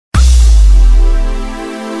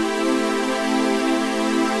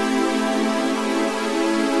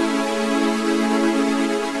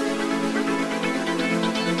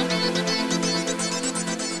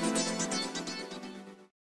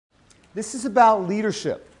This is about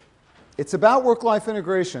leadership. It's about work-life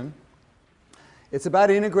integration. It's about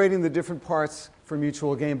integrating the different parts for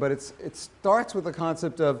mutual gain, but it starts with the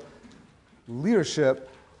concept of leadership.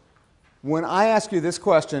 When I ask you this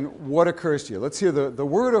question, what occurs to you? Let's hear the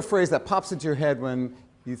word or phrase that pops into your head when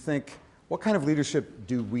you think, what kind of leadership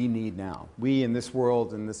do we need now? We in this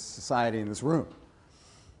world, in this society, in this room.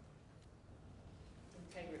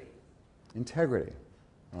 Integrity. Integrity.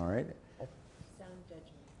 All right. Sound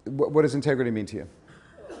judgment. What does integrity mean to you?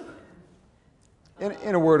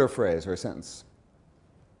 In a word or phrase or a sentence.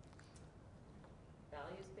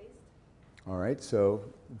 Values-based. All right, so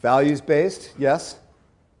values-based, yes.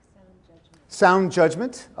 Sound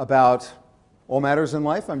judgment about all matters in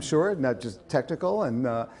life, I'm sure, not just technical, and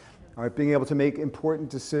all right, being able to make important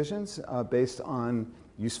decisions based on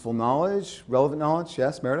useful knowledge, relevant knowledge.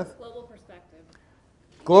 Yes, Meredith? Global perspective.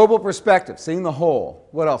 Global perspective, seeing the whole.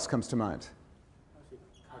 What else comes to mind?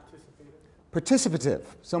 Participative,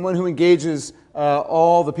 someone who engages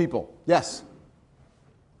all the people. Yes?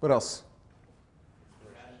 What else?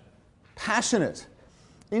 Passionate.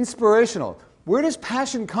 Inspirational. Where does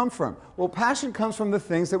passion come from? Well, passion comes from the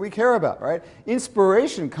things that we care about, right?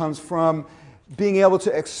 Inspiration comes from being able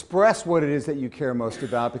to express what it is that you care most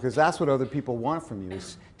about, because that's what other people want from you,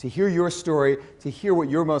 is to hear your story, to hear what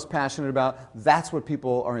you're most passionate about. That's what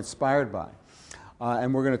people are inspired by.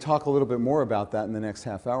 And we're going to talk a little bit more about that in the next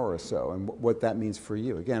half hour or so, and what that means for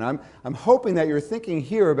you. Again, I'm hoping that you're thinking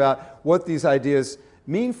here about what these ideas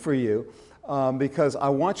mean for you, because I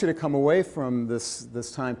want you to come away from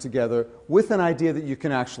this time together with an idea that you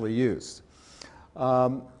can actually use.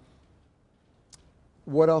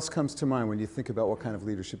 What else comes to mind when you think about what kind of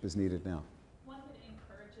leadership is needed now? One that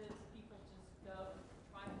encourages people to go and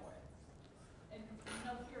try more. And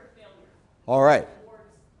no fear of failure. All right. Rewards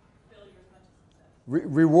failure as much as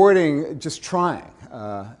success. Rewarding just trying,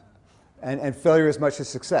 and failure as much as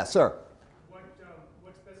success. Sir? What's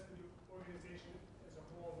best for the organization as a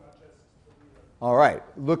whole, not just the leader? All right.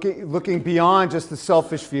 Looking beyond just the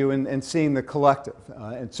selfish view and seeing the collective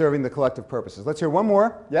and serving the collective purposes. Let's hear one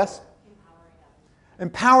more. Yes?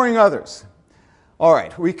 Empowering others. All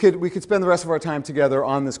right, we could spend the rest of our time together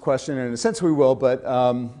on this question, and in a sense we will, but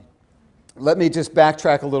let me just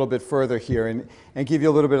backtrack a little bit further here and give you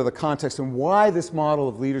a little bit of the context and why this model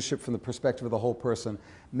of leadership from the perspective of the whole person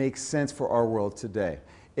makes sense for our world today.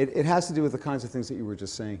 It has to do with the kinds of things that you were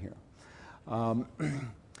just saying here.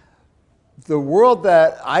 The world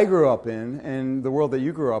that I grew up in and the world that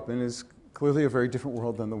you grew up in is clearly a very different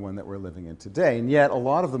world than the one that we're living in today. And yet a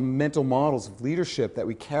lot of the mental models of leadership that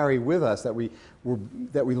we carry with us, that we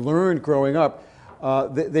learned growing up,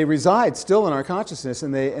 they reside still in our consciousness,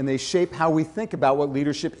 and they shape how we think about what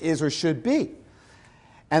leadership is or should be.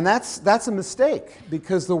 And that's a mistake,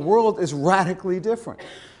 because the world is radically different.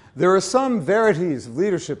 There are some verities of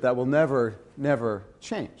leadership that will never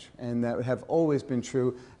change, and that have always been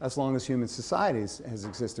true as long as human societies has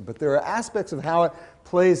existed. But there are aspects of how it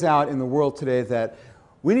plays out in the world today that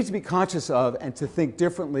we need to be conscious of, and to think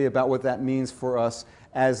differently about what that means for us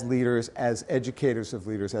as leaders, as educators of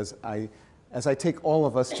leaders, as I take all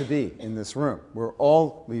of us to be in this room. We're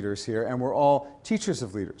all leaders here, and we're all teachers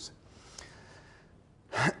of leaders.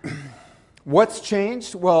 What's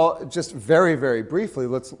changed? Well, just very, very briefly,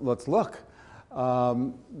 let's look.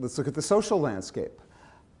 Let's look at the social landscape.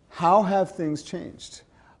 How have things changed?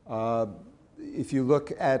 If you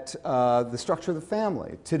look at the structure of the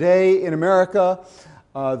family. Today in America,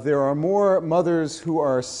 there are more mothers who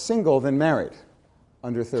are single than married,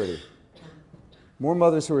 under 30. More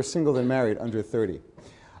mothers who are single than married, under 30.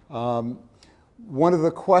 One of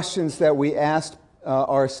the questions that we asked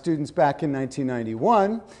our students back in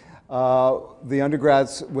 1991, the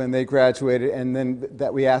undergrads when they graduated, and then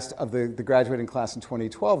that we asked of the graduating class in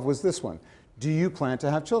 2012 was this one. Do you plan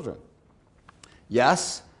to have children?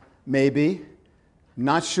 Yes, maybe,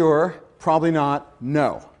 not sure, probably not,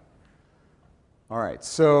 no. All right,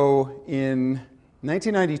 so in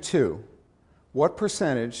 1992, what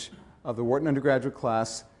percentage of the Wharton undergraduate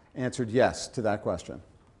class answered yes to that question?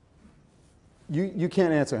 You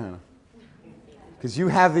can't answer, Hannah. Because you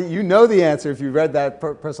know the answer if you read that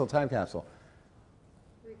personal time capsule.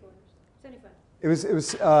 75. It was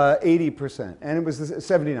 80%, and it was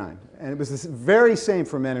 79, and it was the very same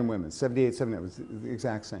for men and women. 78, 79, it was the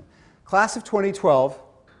exact same. Class of 2012.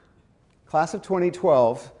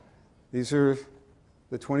 These are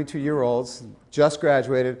the 22-year-olds just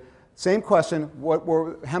graduated. Same question.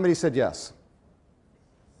 How many said yes?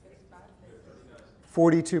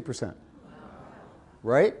 42%.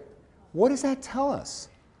 Right? What does that tell us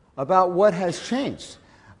about what has changed?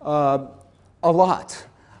 A lot.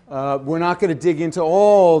 We're not going to dig into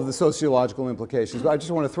all of the sociological implications, but I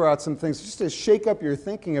just want to throw out some things just to shake up your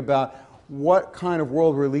thinking about what kind of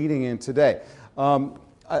world we're leading in today.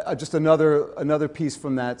 Just another piece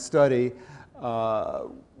from that study.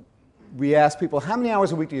 We asked people, how many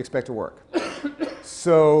hours a week do you expect to work?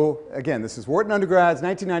 So, again, this is Wharton undergrads,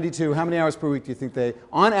 1992. How many hours per week do you think they,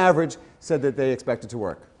 on average, said that they expected to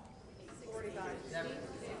work?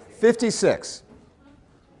 56.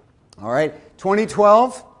 All right.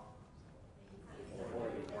 2012?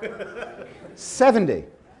 70.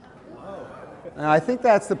 And I think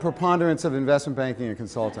that's the preponderance of investment banking and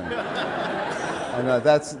consulting. And that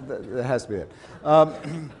has to be it.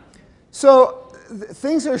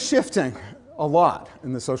 Things are shifting a lot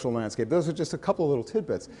in the social landscape. Those are just a couple of little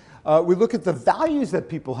tidbits. We look at the values that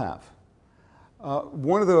people have.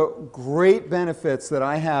 One of the great benefits that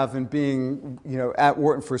I have in being at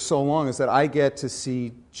Wharton for so long is that I get to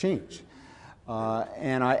see change.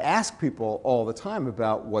 And I ask people all the time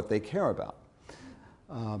about what they care about.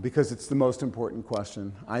 Because it's the most important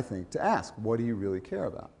question, I think, to ask. What do you really care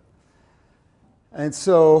about? And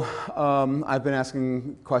so I've been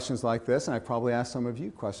asking questions like this, and I've probably asked some of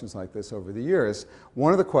you questions like this over the years.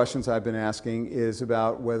 One of the questions I've been asking is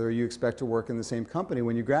about whether you expect to work in the same company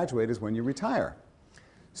when you graduate as when you retire.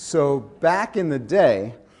 So back in the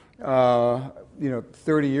day,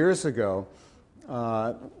 30 years ago,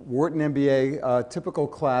 Wharton MBA typical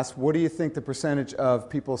class, what do you think the percentage of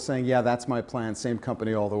people saying, yeah, that's my plan, same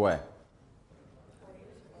company all the way?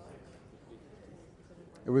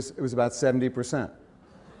 It was about 70%.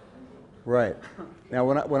 Right. Now,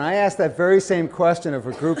 when I asked that very same question of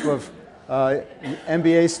a group of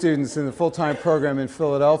MBA students in the full-time program in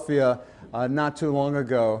Philadelphia not too long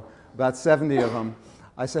ago, about 70 of them,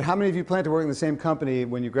 I said, how many of you plan to work in the same company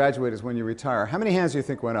when you graduate as when you retire? How many hands do you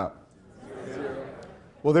think went up? 0.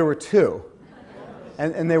 Well, there were 2.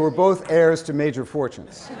 And they were both heirs to major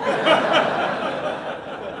fortunes.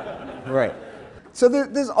 Right. So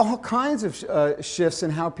there's all kinds of shifts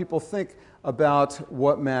in how people think about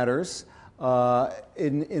what matters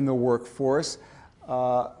in the workforce.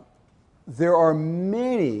 There are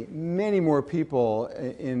many, many more people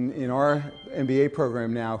in our MBA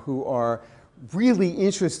program now who are really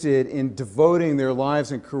interested in devoting their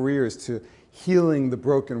lives and careers to healing the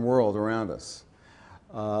broken world around us.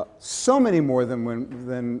 So many more than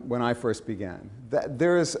when I first began.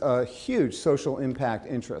 There is a huge social impact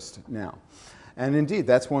interest now. And indeed,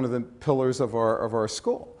 that's one of the pillars of our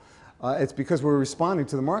school. It's because we're responding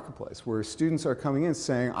to the marketplace, where students are coming in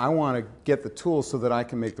saying, I want to get the tools so that I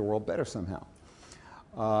can make the world better somehow.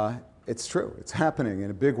 It's true. It's happening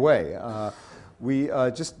in a big way. We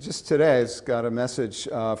just today got a message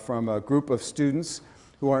from a group of students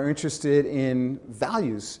who are interested in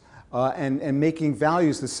values and making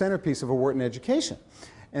values the centerpiece of a Wharton education.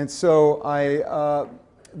 And so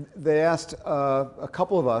they asked a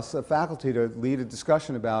couple of us, faculty, to lead a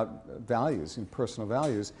discussion about values and personal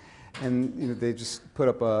values. And they just put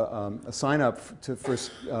up a sign-up for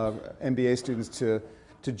MBA students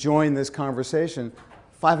to join this conversation.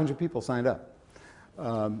 500 people signed up,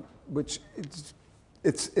 which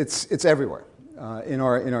it's everywhere in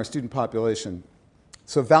our student population.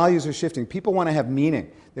 So values are shifting. People want to have meaning.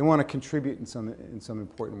 They want to contribute in some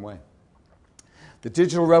important way. The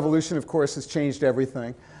digital revolution, of course, has changed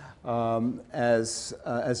everything,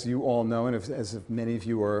 as you all know, and as many of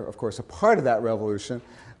you are, of course, a part of that revolution,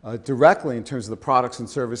 directly in terms of the products and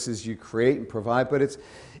services you create and provide. But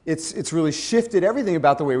it's really shifted everything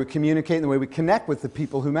about the way we communicate and the way we connect with the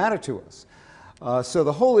people who matter to us. So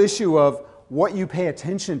the whole issue of what you pay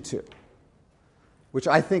attention to, which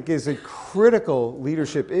I think is a critical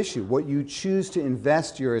leadership issue, what you choose to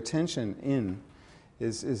invest your attention in,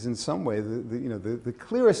 is in some way the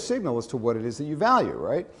clearest signal as to what it is that you value,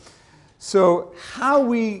 right? So how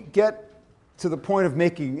we get to the point of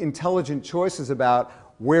making intelligent choices about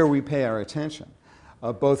where we pay our attention,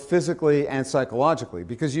 both physically and psychologically,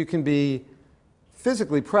 because you can be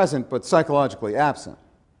physically present but psychologically absent.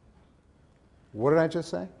 What did I just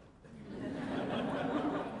say?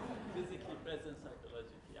 Physically present,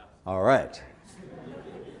 psychologically absent. All right.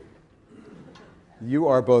 You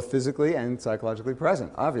are both physically and psychologically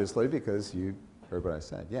present, obviously, because you heard what I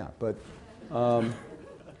said. Yeah, but so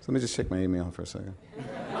let me just check my email for a second.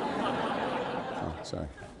 Oh, sorry.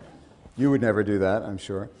 You would never do that, I'm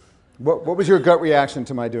sure. What was your gut reaction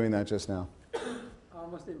to my doing that just now?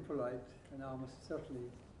 Almost impolite and almost certainly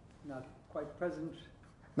not quite present.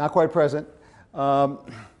 Not quite present. Yeah,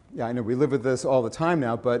 I know we live with this all the time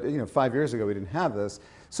now, but 5 years ago we didn't have this.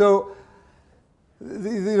 So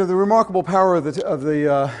The remarkable power of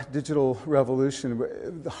the digital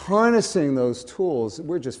revolution, harnessing those tools,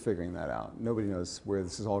 we're just figuring that out. Nobody knows where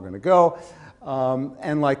this is all going to go.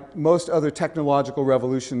 And like most other technological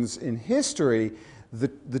revolutions in history,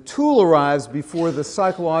 the tool arrives before the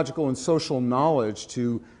psychological and social knowledge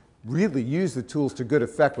to really use the tools to good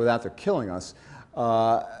effect without their killing us.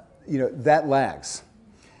 That lags.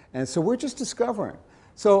 And so we're just discovering.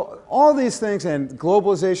 So all these things and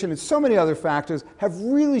globalization and so many other factors have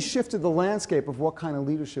really shifted the landscape of what kind of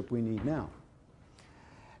leadership we need now.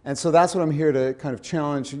 And so that's what I'm here to kind of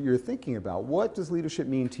challenge your thinking about. What does leadership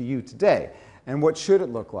mean to you today? And what should it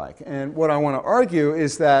look like? And what I want to argue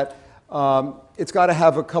is that it's got to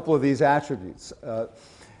have a couple of these attributes.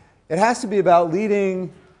 It has to be about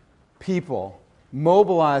leading people,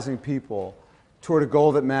 mobilizing people toward a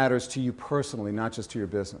goal that matters to you personally, not just to your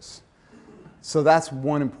business. So that's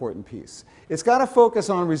one important piece. It's got to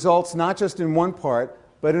focus on results not just in one part,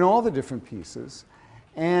 but in all the different pieces.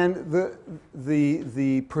 And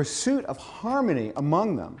the pursuit of harmony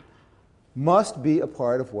among them must be a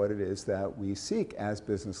part of what it is that we seek as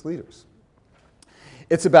business leaders.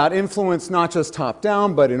 It's about influence not just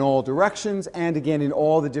top-down, but in all directions, and again in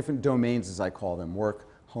all the different domains, as I call them: work,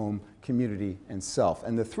 home, community, and self.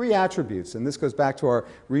 And the three attributes, and this goes back to our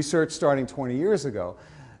research starting 20 years ago,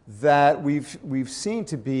 that we've seen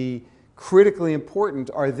to be critically important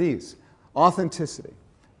are these: authenticity,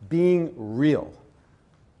 being real,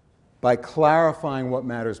 by clarifying what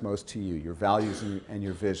matters most to you, your values and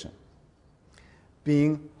your vision.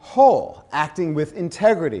 Being whole, acting with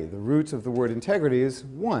integrity. The root of the word integrity is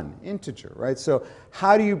one, integer, right? So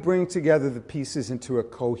how do you bring together the pieces into a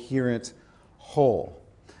coherent whole?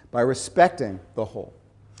 By respecting the whole.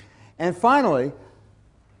 And finally,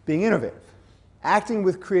 being innovative, acting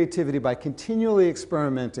with creativity by continually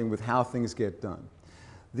experimenting with how things get done.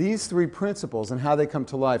 These three principles and how they come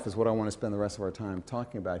to life is what I want to spend the rest of our time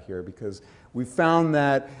talking about here, because we found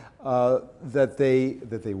that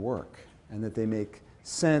they work and that they make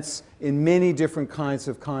sense in many different kinds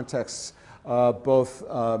of contexts, both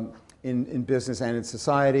in business and in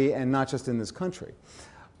society, and not just in this country.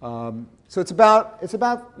 So it's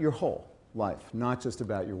about your whole life, not just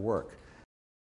about your work.